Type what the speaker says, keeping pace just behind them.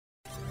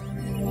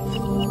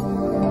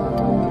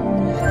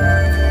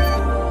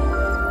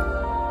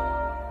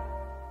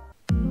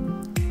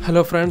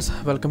Hello friends,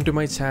 welcome to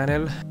my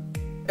channel.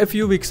 A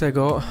few weeks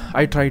ago,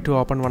 I tried to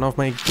open one of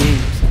my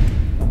games,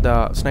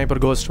 the Sniper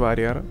Ghost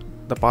Warrior,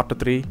 the part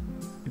 3.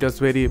 It was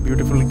very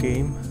beautiful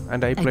game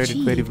and I played it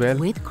very well,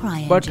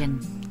 but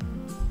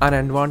an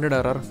unwanted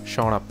error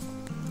shown up.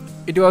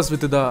 It was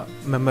with the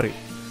memory.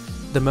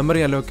 The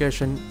memory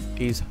allocation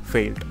is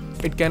failed.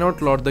 It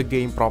cannot load the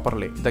game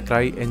properly, the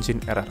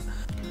CryEngine error.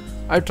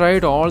 I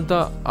tried all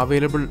the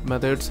available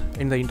methods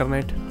in the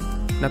internet,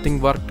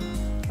 nothing worked.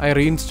 I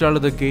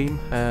reinstalled the game,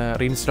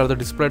 reinstalled the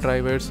display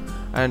drivers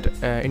and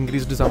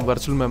increased some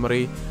virtual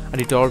memory, and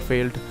it all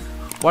failed.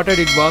 What I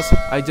did was,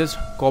 I just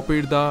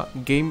copied the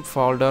game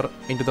folder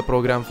into the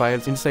program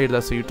files inside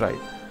the C drive,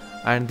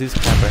 and this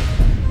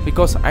happened.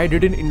 Because I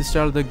didn't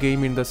install the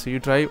game in the C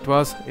drive, it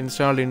was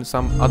installed in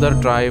some other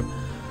drive,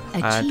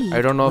 and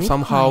I don't know,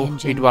 somehow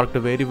it worked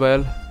very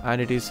well and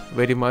it is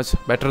very much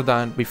better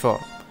than before.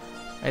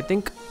 I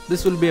think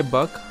this will be a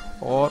bug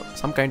or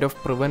some kind of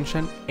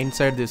prevention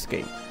inside this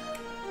game.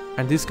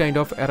 And this kind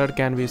of error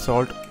can be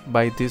solved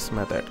by this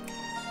method.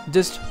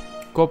 Just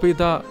copy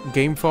the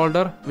game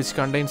folder which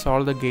contains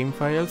all the game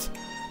files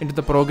into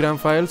the program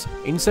files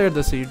inside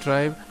the C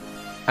drive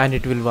and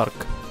it will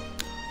work.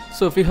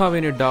 So if you have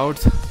any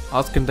doubts,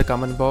 ask in the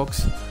comment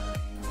box.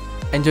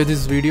 Enjoy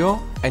this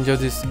video, enjoy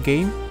this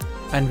game,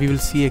 and we will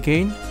see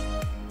again.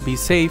 Be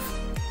safe.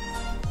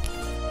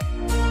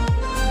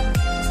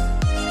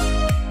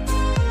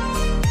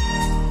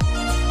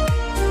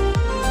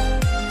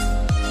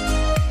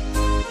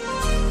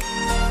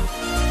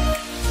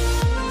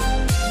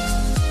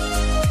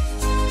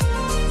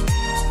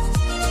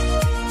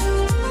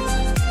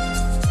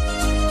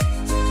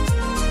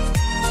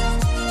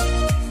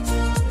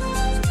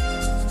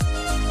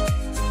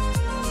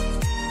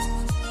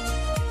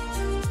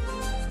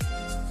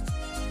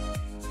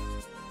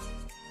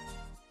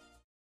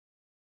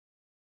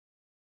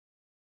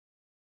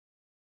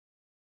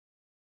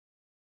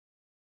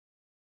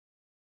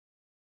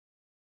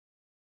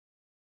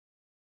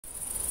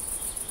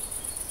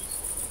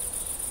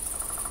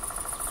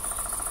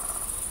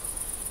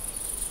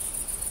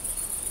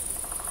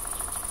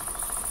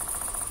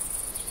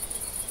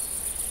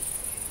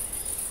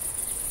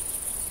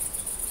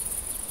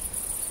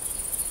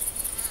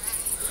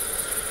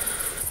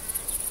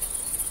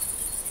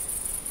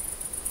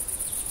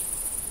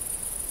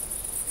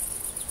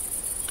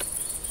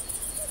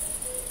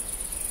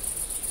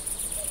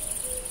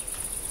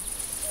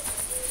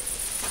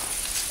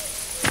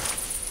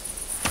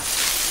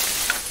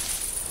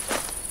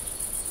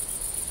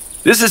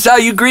 This is how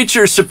you greet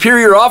your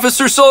superior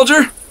officer,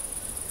 soldier?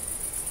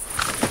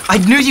 I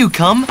knew you'd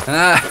come.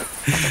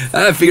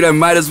 I figured I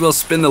might as well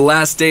spend the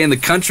last day in the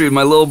country with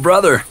my little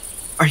brother.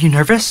 Are you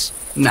nervous?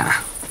 Nah.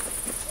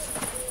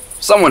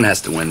 Someone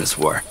has to win this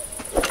war.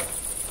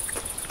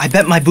 I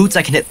bet my boots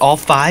I can hit all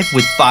 5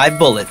 with 5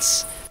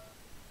 bullets.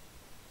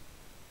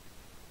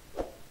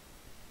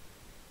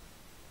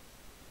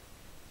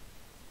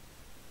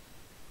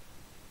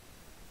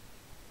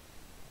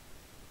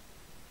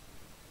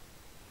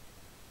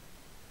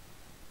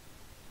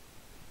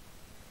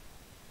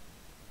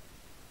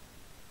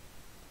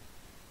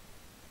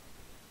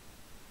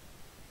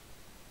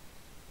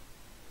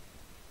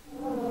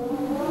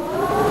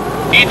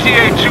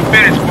 ETA 2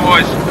 minutes,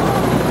 boys.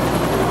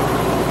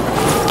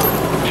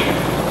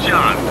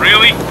 John,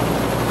 really?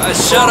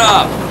 Shut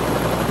up!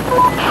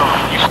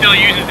 You still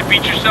using it to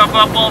beat yourself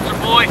up, altar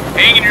boy?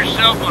 Hanging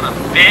yourself on a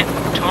bent,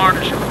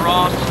 tarnished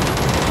cross?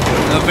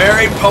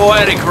 Very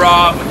poetic,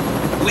 Rob.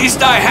 At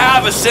least I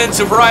have a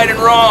sense of right and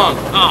wrong.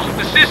 Oh,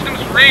 the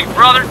system's rigged,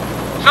 brother.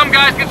 Some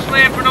guys get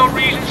slammed for no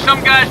reason,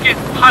 some guys get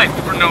hyped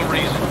for no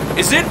reason.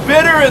 Is it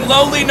bitter and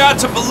lonely not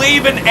to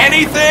believe in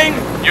anything?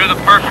 You're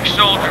the perfect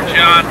soldier,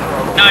 John.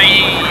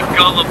 Naive,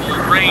 gullible,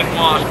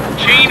 brainwashed,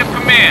 chain of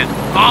command,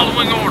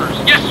 following orders.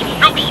 Yes, sir,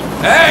 no, sir.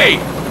 Hey!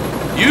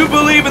 You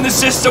believe in the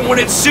system when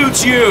it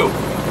suits you.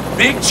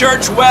 Big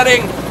church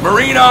wedding,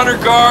 Marine Honor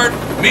Guard,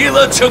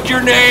 Mila took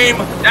your name.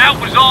 That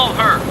was all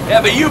her.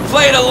 Yeah, but you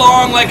played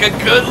along like a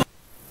good...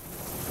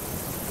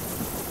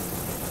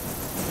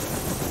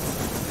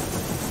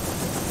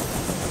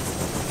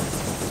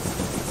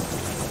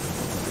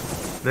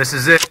 This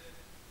is it.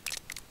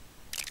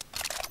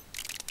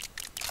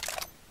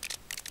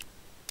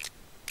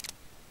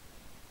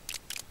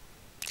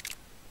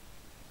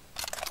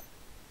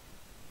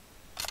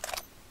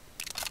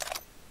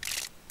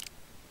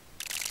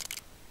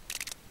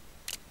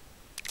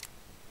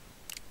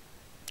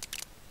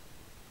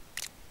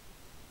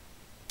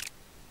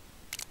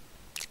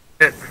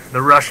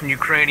 The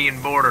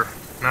Russian-Ukrainian border.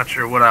 Not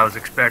sure what I was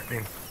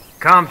expecting.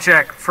 Comm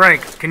check.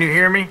 Frank, can you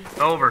hear me?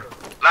 Over.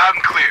 Loud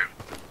and clear.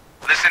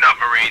 Listen up,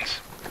 Marines.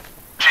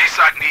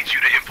 JSOC needs you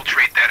to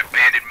infiltrate that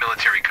abandoned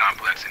military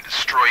complex and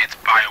destroy its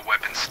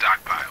bioweapons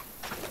stockpile.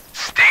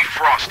 Stay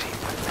frosty.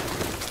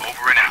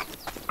 Over and out.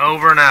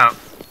 Over and out.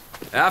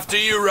 After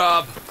you,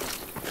 Rob.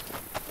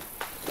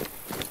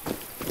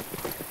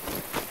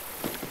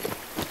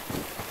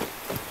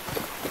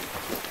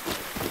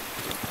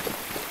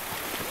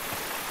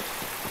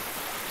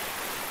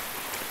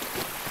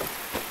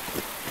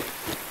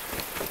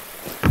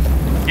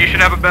 You should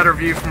have a better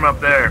view from up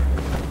there.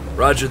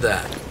 Roger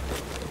that.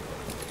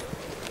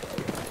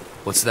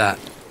 What's that?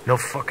 No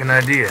fucking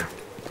idea.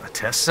 A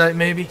test site,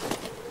 maybe?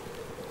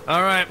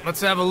 Alright,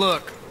 let's have a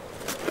look.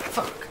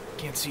 Fuck,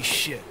 can't see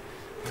shit.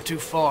 We're too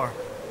far.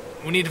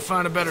 We need to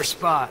find a better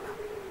spot.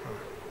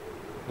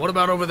 What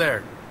about over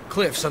there?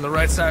 Cliffs on the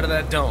right side of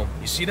that dome.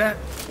 You see that?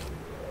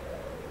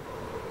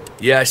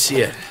 Yeah, I see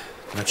it.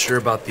 Not sure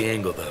about the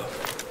angle, though.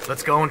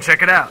 Let's go and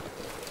check it out.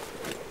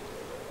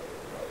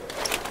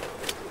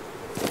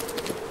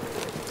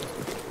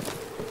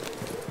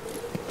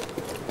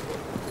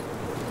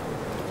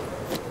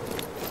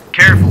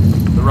 Careful.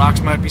 The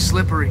rocks might be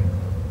slippery.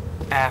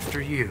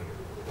 After you.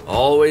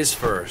 Always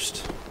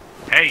first.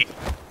 Hey,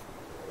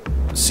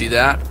 See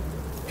that?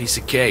 Piece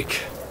of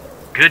cake.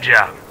 good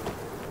job.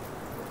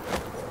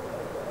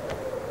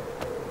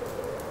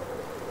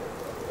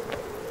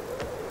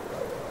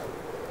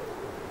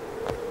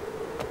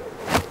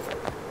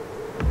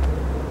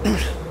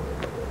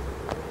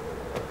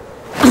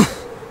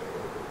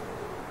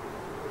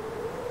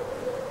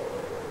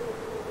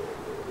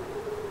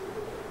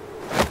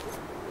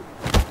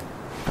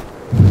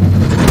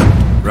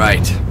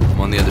 Right.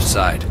 I'm on the other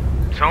side.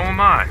 So am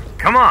I.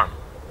 Come on.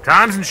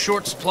 Time's in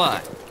short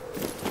supply.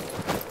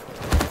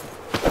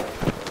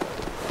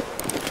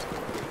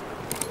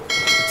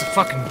 It's a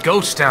fucking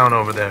ghost town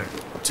over there.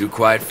 Too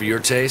quiet for your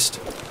taste?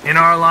 In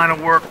our line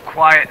of work,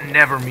 quiet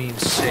never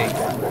means safe.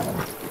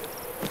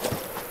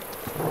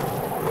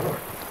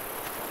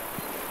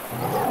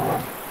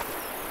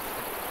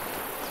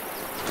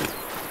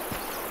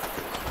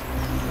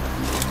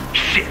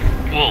 Shit,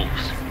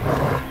 wolves.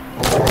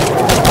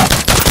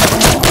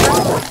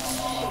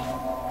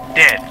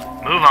 Dead.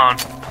 Move on.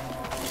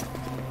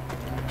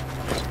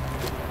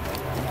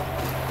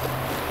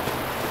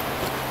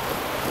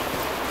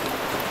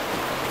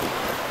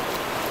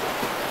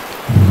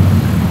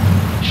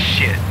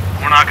 Shit,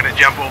 we're not gonna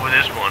jump over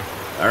this one.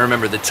 I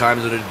remember the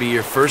times when it'd be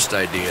your first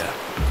idea.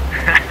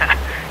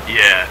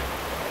 Yeah.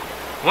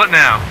 What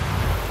now?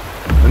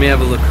 Let me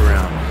have a look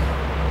around.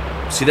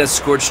 See that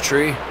scorched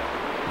tree?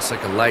 It's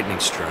like a lightning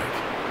strike.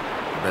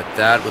 I bet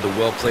that with a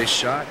well-placed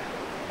shot.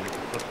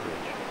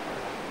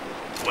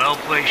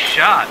 Well-placed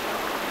shot.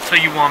 So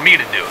you want me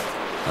to do it?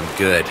 I'm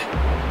good.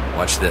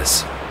 Watch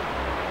this.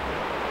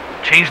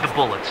 Change the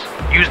bullets.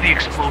 Use the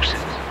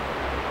explosives.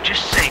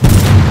 Just say...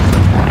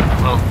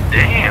 Well,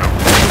 damn.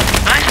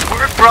 Nice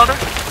work, brother.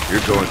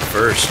 You're going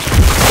first.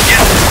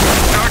 Yes,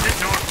 Sergeant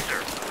North,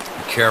 sir.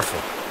 Be careful.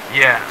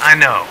 Yeah, I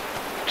know.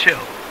 Chill.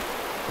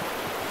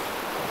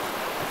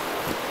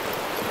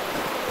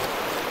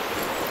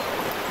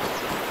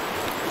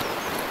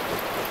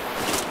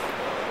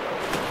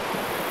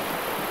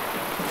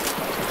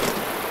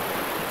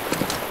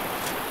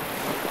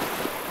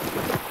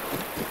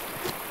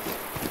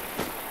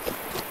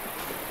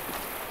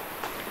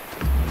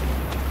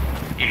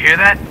 You hear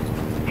that?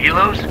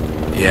 Helos?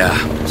 Yeah,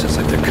 sounds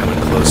like they're coming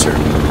closer.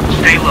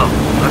 Stay low.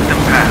 Let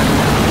them pass.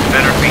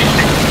 Better be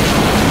safe.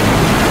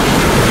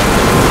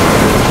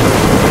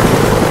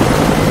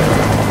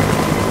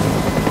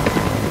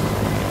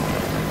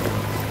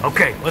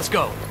 Okay, let's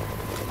go.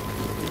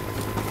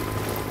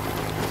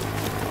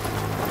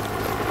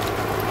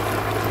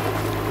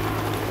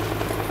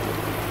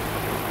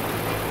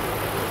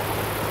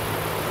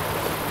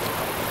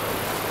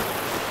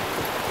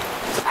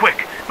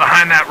 Quick,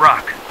 behind that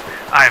rock.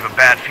 I have a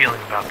bad feeling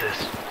about this.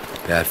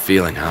 Bad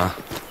feeling, huh?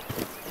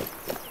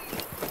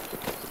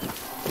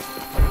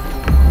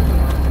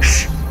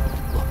 Shh.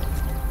 Look.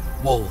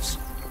 Wolves.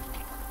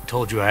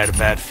 Told you I had a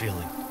bad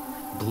feeling.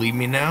 Believe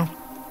me now?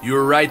 You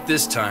were right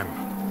this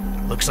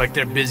time. Looks like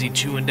they're busy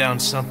chewing down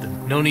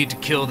something. No need to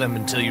kill them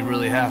until you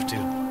really have to.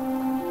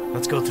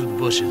 Let's go through the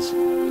bushes.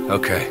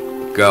 Okay,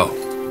 go.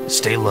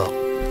 Stay low.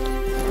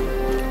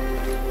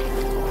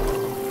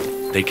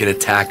 They could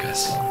attack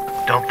us.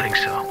 Don't think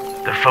so.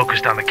 They're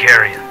focused on the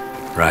carrion.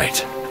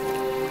 Right.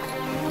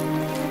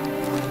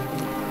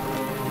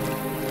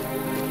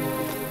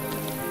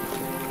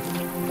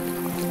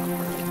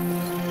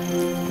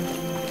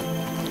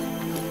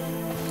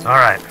 All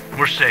right,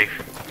 we're safe.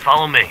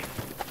 Follow me.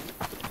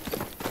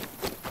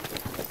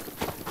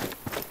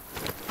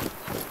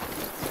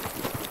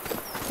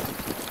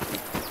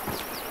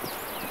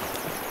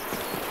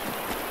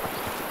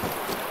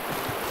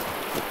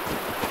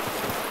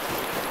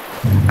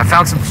 I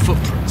found some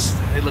footprints.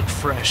 They look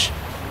fresh.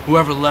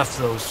 Whoever left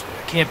those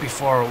can't be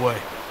far away.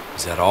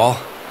 Is that all?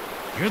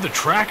 You're the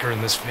tracker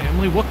in this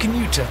family. What can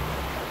you tell me?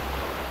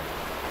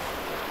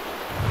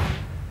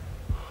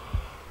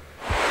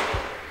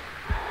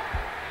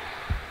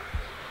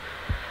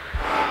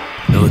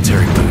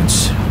 Military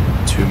boots.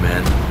 2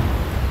 men.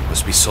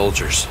 Must be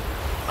soldiers.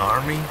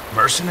 Army?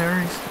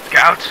 Mercenaries?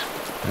 Scouts?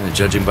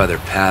 Judging by their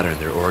pattern,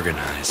 they're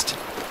organized.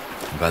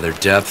 And by their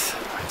depth,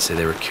 I'd say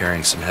they were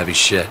carrying some heavy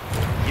shit.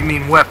 You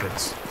mean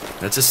weapons?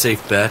 That's a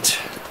safe bet.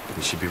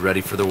 We should be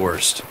ready for the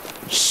worst.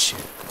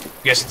 Shit.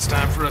 Guess it's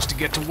time for us to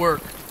get to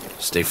work.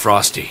 Stay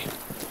frosty.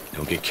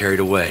 Don't get carried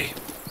away.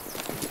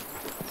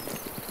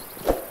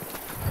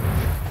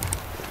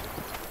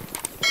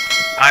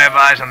 I I have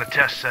eyes on the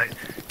test site.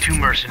 2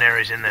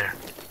 mercenaries in there.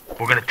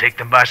 We're gonna take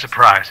them by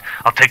surprise.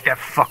 I'll take that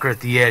fucker at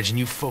the edge, and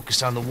you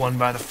focus on the one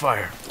by the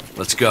fire.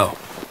 Let's go.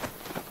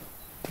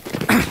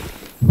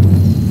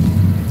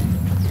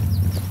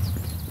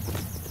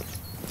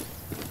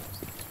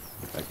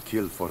 I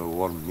kill for a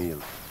warm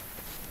meal.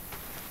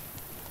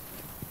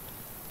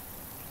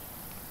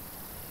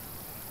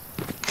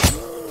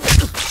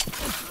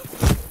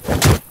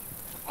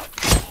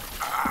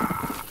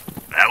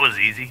 That was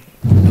easy.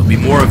 There'll be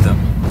more of them.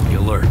 Be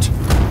alert.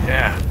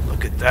 Yeah,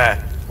 look at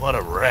that. What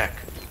a wreck.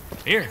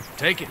 Here,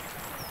 take it.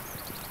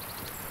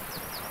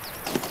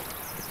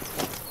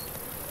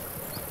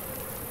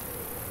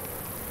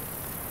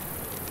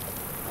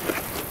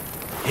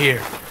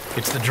 Here,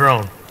 it's the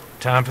drone.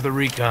 Time for the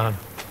recon.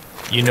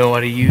 You know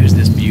how to use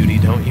this beauty,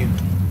 don't you?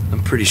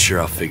 I'm pretty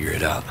sure I'll figure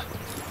it out.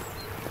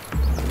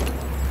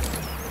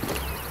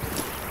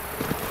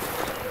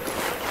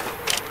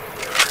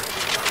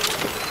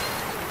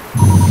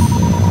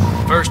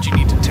 First, you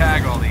need to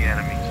tag all the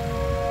enemies.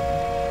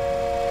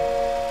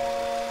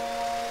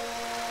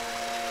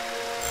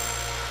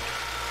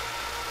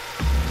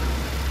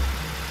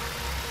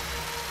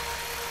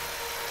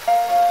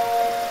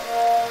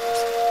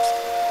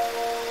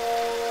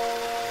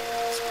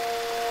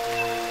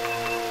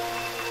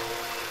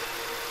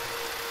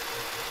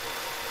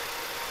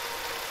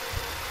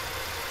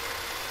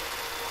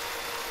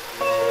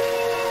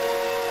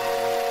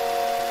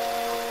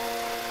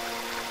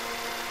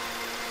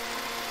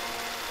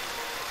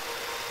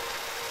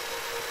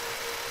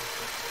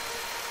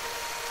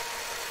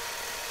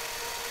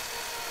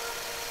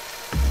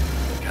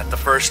 Got the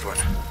first one.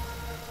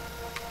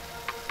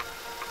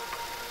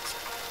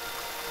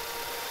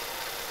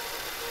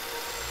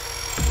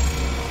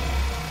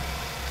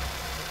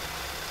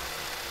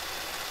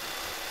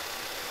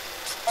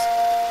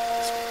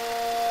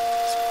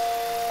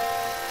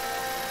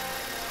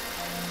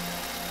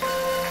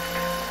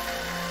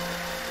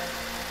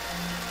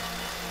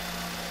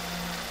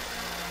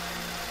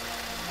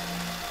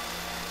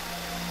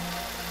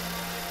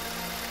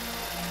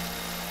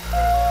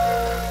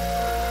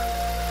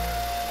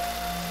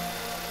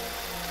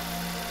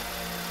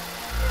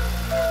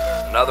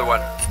 Another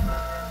one.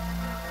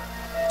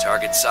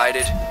 Target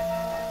sighted.